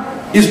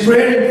not? Is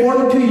prayer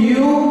important to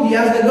you? He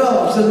asked the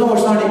girl. He said, no,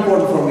 it's not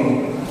important for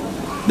me.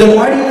 Then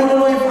why do you want to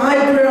know if I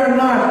pray or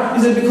not?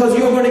 He said, because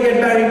you're going to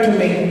get married to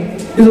me.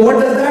 He said, what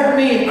does that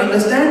mean?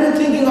 Understand the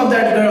thinking of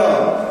that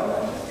girl.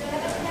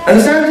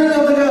 Understand the thinking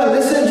of the girl.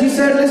 Listen, she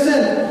said,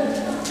 listen.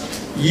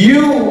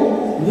 You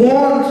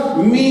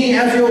want me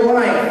as your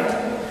wife.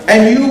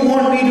 And you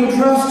want me to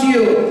trust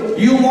you.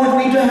 You want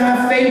me to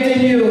have faith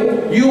in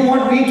you. You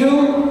want me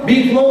to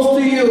be close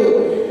to you.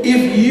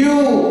 If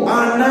you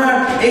are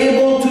not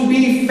able to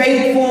be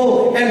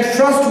faithful and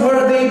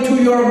trustworthy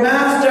to your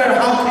master,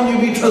 how can you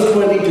be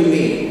trustworthy to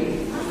me?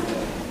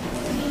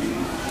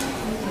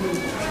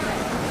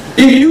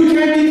 If you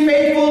can be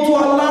faithful to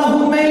Allah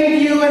who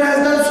made you and has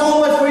done so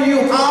much for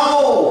you,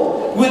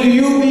 how will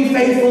you be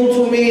faithful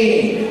to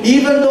me?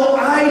 Even though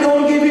I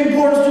don't give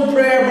importance to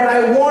prayer, but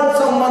I want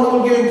someone who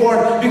will give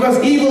importance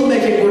because he will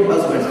make a good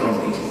husband for me.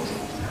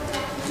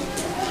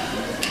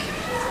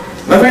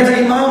 My friends,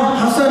 Imam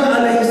Hassan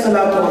alayhi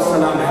salatu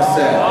wasalam has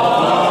said,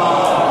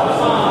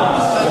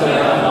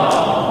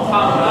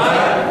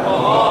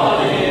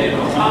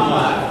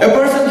 a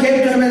person came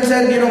to him and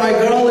said, my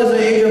girl is the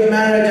age of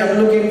marriage, I'm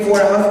looking for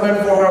a husband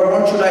for her,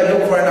 what should I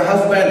look for in a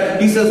husband?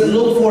 He says,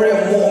 look for a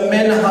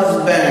mu'min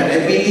husband, a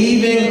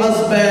believing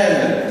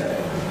husband.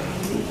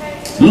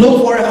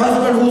 Look for a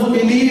husband who's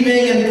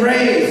believing and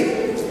prays.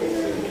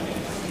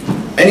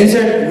 And he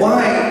said,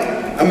 why?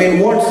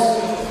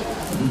 What's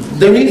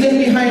the reason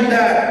behind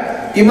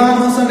that? Imam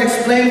Hassan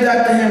explained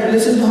that to him.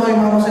 Listen to how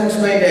Imam Hassan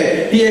explained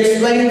it. He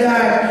explained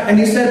that and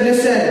he said,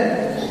 listen,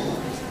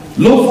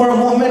 look for a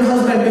mu'min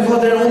husband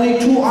because there are only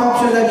two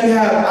options that you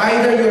have.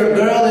 Either your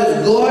girl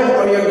is good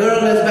or your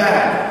girl is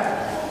bad.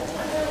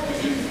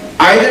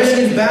 Either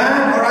she's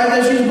bad or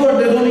either she's good.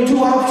 There's only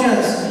two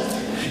options.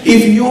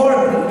 If your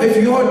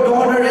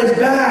daughter is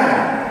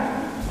bad,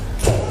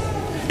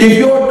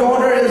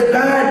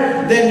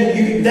 then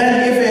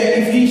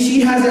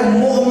she has a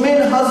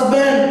mu'min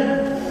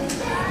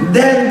husband,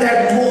 then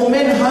that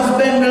mu'min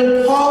husband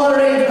will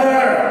tolerate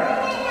her.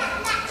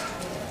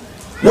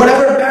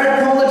 Whatever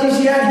bad quality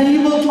she had, he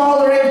will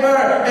tolerate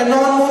her. A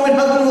non-mu'min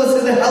husband will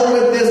say, the hell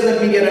with this,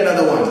 let me get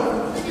another one.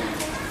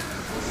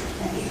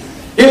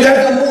 If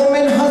that's a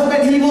mu'min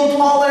husband, he will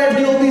tolerate,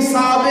 he will be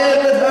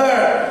sabir with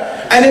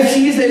her. And if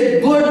she's a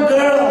good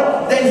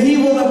girl, then he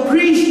will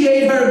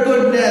appreciate her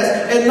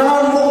goodness. A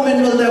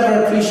non-mu'min will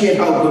never appreciate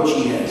how good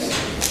she is.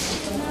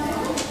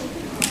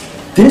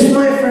 This,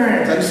 my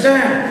friends,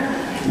 understand?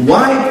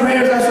 Why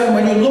prayers are so?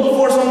 When you look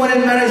for someone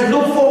in marriage,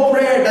 look for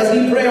prayer. Does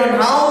he pray on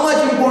how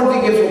much importance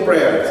he gives for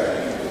prayers?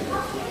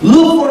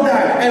 Look for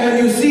that. And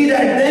when you see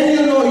that, then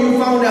you know you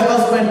found a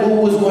husband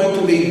who is going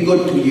to be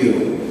good to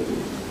you.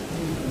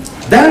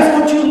 That's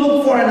what you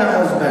look for in a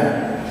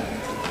husband.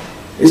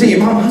 You see,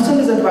 Imam Hassan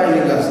is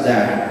advising us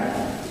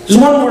that. Just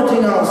one more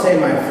thing I'll say,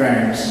 my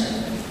friends.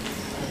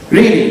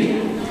 Really,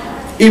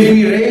 if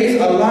we raise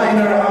Allah in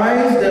our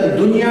eyes, then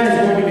dunya is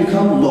going to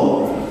become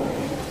low.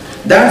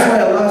 That's why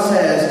Allah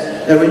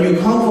says that when you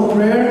come for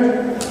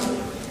prayer,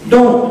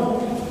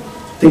 don't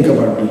think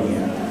about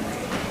dunya.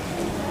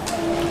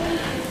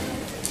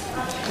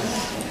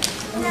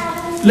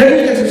 Let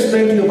me just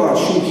explain to you about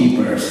shoe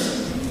keepers.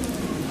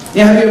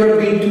 Yeah, have you ever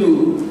been to,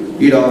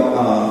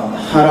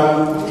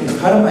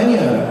 haram, any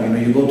haram,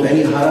 you go to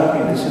any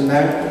haram, this and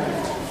that.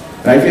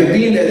 Right? If you've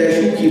been there, there are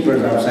shoe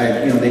keepers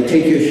outside. They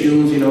take your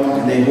shoes,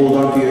 and they hold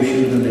on to your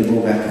shoes and they go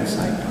back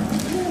inside.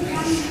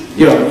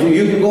 You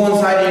can go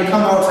inside and you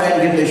come outside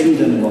and get the shoes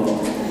and go.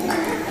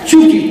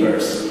 Shoe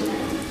keepers.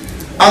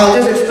 I'll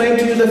just explain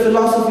to you the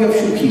philosophy of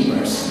shoe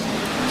keepers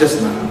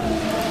just now.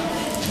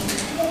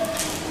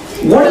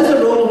 What is the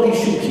role of these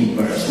shoe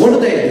keepers? What do?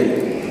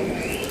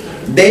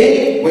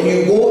 When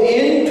you go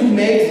in to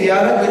make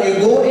ziyarah, when you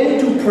go in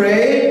to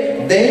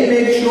pray, they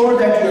make sure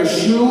that your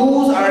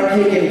shoes are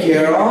taken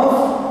care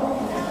of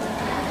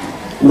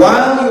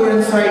while you're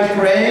inside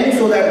praying,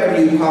 so that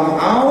when you come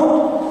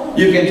out,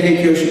 you can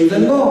take your shoes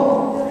and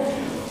go.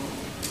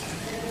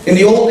 In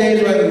the old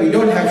days when we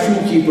don't have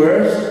shoe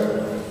keepers,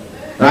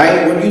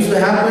 right, what used to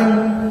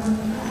happen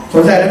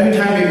was that every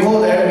time we go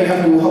there, we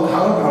have to walk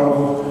out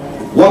or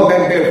walk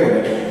back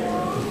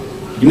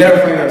barefooted. You never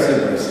find our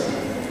slippers.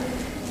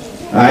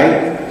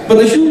 Right? But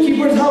the shoe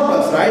keepers help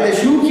us, right? The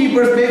shoe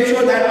keepers make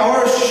sure that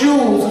our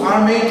shoes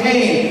are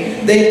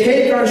maintained. They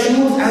take our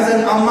shoes as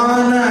an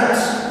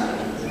amanat.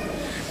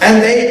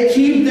 And they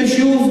keep the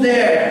shoes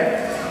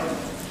there.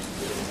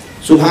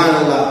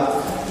 Subhanallah.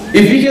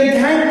 If we can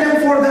thank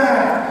them for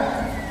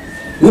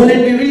that, wouldn't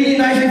it be really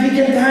nice if we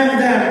can thank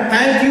them?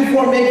 Thank you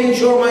for making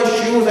sure my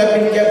shoes have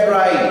been kept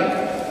right.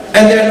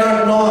 And they're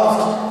not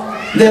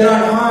lost. They're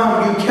not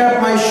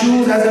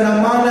as an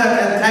amanat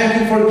and thank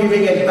you for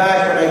giving it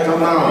back when I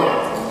come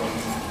out.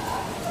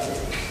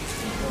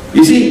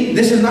 You see,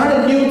 this is not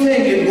a new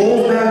thing. It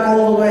goes back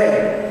all the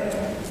way.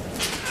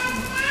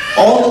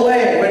 All the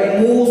way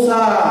when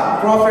Musa,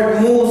 Prophet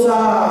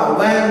Musa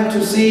went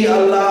to see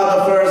Allah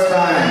the first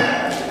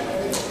time.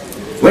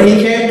 When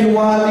he came to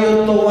Wadi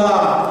al-Tuwa.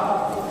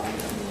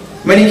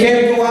 When he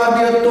came to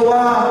Wadi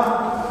al-Tuwa,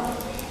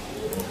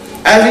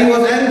 as he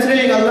was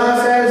entering, Allah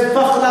says,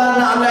 فَخْلَانَ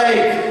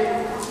عَلَيْكَ.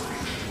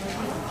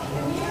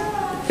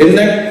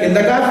 In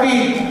the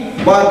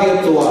Kafi, Wadi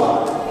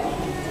al-Tuwa.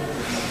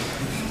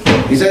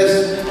 He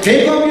says,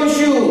 take off your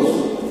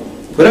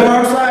shoes, put them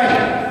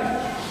outside.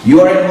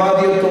 You are in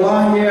Wadi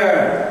al-Tuwa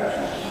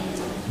here.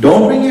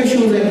 Don't bring your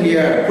shoes in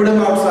here, put them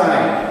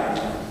outside.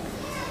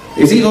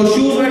 You see, those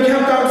shoes were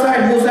kept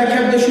outside. Musa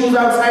kept the shoes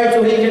outside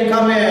so he can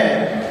come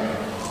in.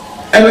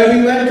 And when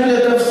we went to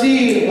the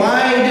tafsir,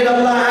 why did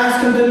Allah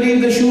ask him to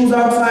leave the shoes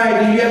outside?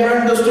 Did you ever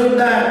understood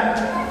that?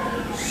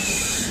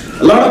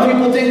 A lot of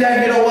people think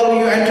that, well,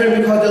 you enter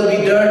because there'll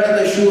be dirt in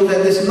the shoes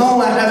and this. No,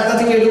 that has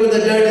nothing to do with the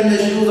dirt in the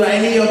shoes or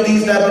any of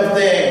these type of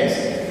things.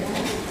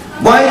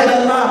 Why did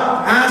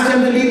Allah ask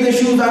him to leave the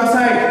shoes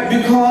outside?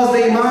 Because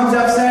the Imams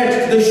have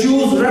said the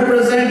shoes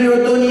represent your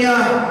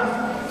dunya.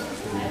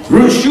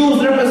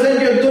 Shoes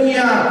represent your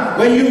dunya.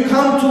 When you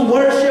come to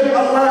worship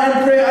Allah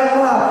and pray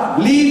Allah,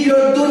 leave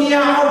your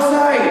dunya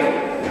outside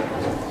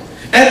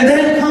and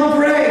then come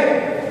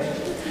pray.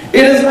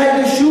 It is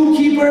like the shoe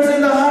keepers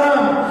in the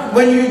haram.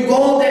 When you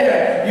go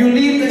there, you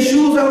leave the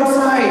shoes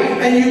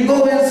outside and you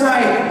go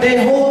inside.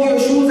 They hold your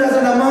shoes as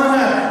an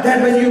amana,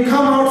 that when you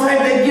come outside,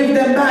 they give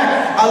them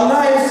back.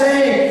 Allah is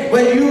saying,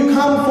 when you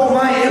come for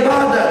my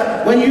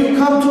ibadah, when you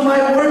come to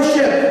my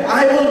worship,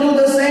 I will do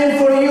the same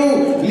for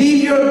you.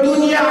 Leave your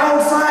dunya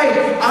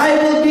outside. I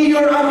will be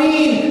your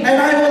ameen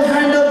and I will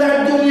handle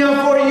that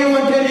dunya for you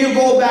until you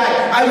go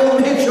back. I will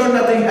make sure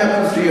nothing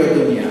happens to your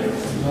dunya.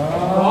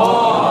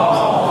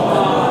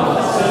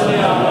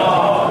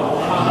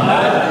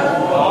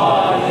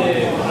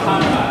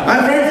 My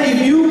friends,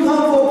 if you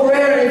come for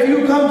prayer, if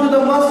you come to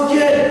the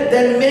masjid,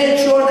 then make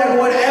sure that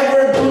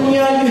whatever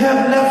dunya you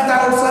have left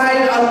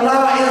outside,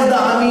 Allah is the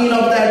ameen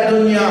of that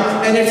dunya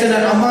and it's an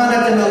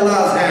amanat in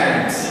Allah's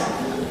hands.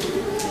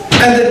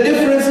 And the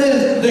difference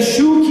is, the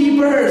shoe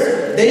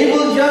keepers, they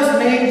will just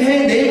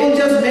maintain, they will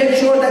just make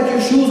sure that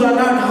your shoes are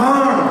not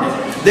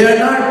harmed. They are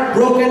not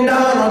broken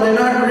down or they're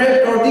not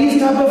ripped or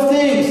these type of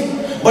things.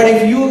 But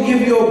if you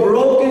give your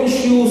broken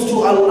shoes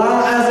to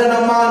Allah as an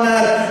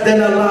amanat,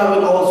 then Allah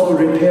will also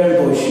repair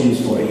those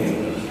shoes for you.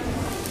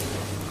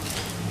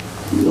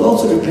 He will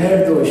also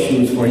repair those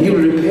shoes for you. He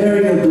will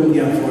repair your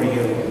dunya for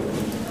you.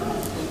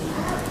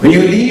 When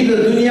you leave the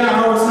dunya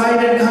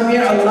outside and come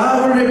here,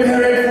 Allah will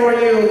repair it for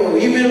you.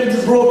 Even if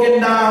it's broken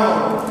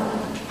down.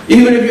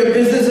 Even if your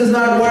business is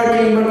not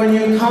working, but when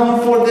you come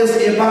for this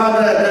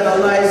ibadah, then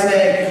Allah is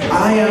saying,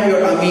 I am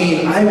your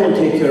ameen. I will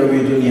take care of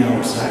your dunya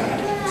outside.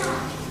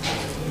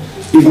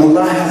 If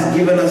Allah has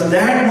given us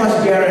that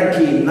much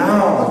guarantee,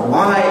 now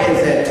why is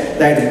it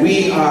that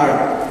we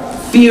are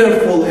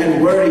fearful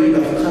and worried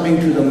of coming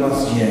to the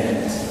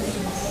masjid?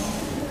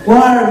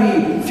 Why are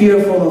we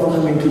fearful of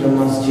coming to the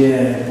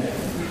masjid?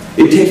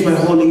 It takes my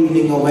whole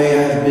evening away,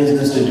 I have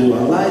business to do.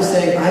 Allah is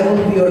saying, I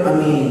will be your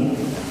ameen.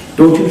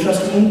 Don't you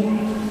trust me?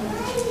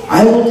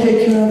 I will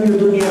take care of your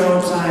dunya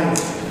outside.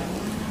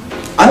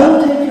 I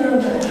will take care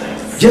of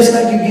it. Just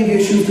like you give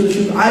your shoes to the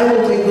shoes, I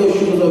will take those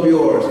shoes of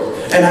yours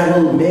and I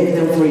will make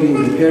them for you,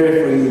 repair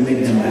it for you,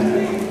 make them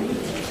better.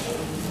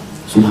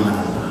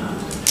 Subhanallah.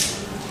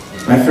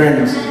 My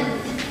friends,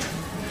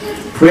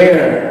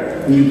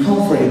 prayer, when you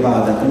come for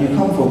ibadah, when you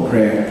come for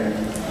prayer,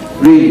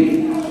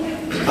 really,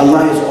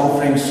 Allah is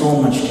offering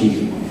so much to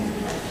you.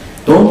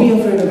 Don't be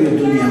afraid of your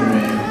dunya when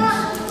it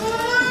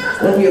comes.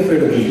 Don't be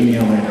afraid of your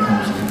dunya when it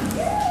comes to you.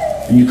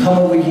 When you come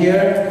over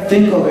here,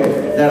 think of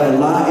it that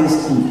Allah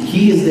is,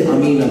 He is the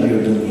ameen of your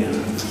dunya.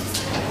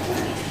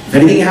 If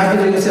anything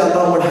happens, you can say,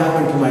 Allah, what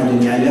happened to my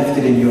dunya? I left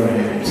it in your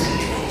hands.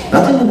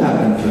 Nothing will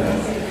happen to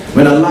it.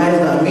 When Allah is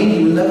the ameen,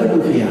 He will never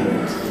do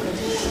khiyanat.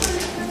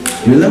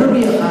 He will never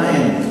be a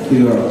khain to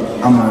your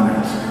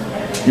amanat.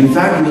 In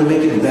fact, He will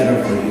make it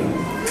better for you.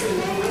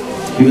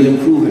 He will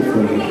improve it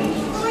for you.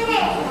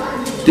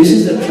 This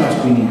is the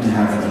trust we need to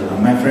have in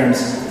Allah. My friends,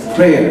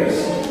 prayers,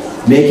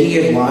 making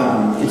it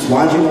it's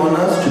wajib on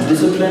us to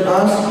discipline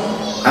us,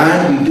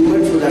 and we do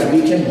it so that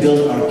we can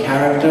build our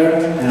character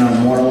and our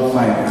moral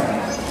fiber.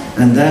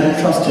 And then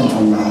trust in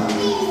Allah.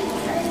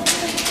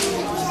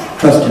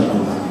 Trust in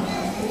Allah.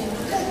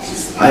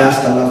 I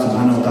ask Allah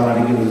subhanahu wa ta'ala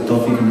to give us the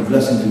tawfiq and the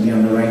blessing to be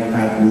on the right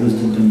path and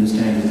wisdom to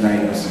understand His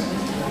guidance.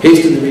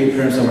 Hasten the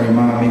reappearance of our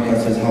Imam, make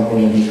us His helper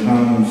when He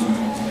comes.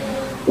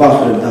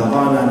 وآخر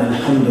دعوانا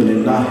الحمد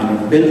لله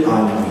رب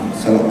العالمين.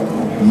 صلى الله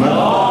عليه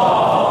وسلم.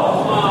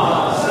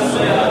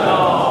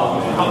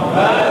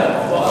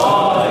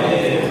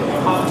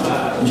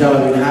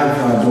 Inshallah, we'll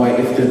have Dua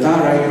Iftitah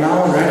right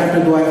now. Right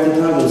after Dua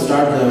Iftitah, we'll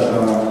start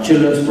the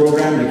children's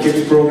program, the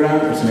kids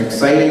program. It's an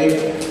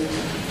exciting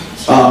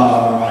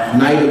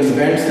night of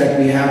events that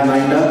we have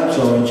lined up.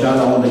 So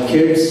inshallah, all the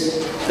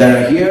kids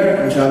that are here,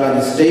 inshallah,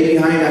 they stay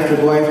behind after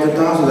Dua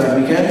Iftitah so that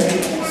we can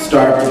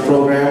start the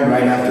program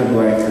right after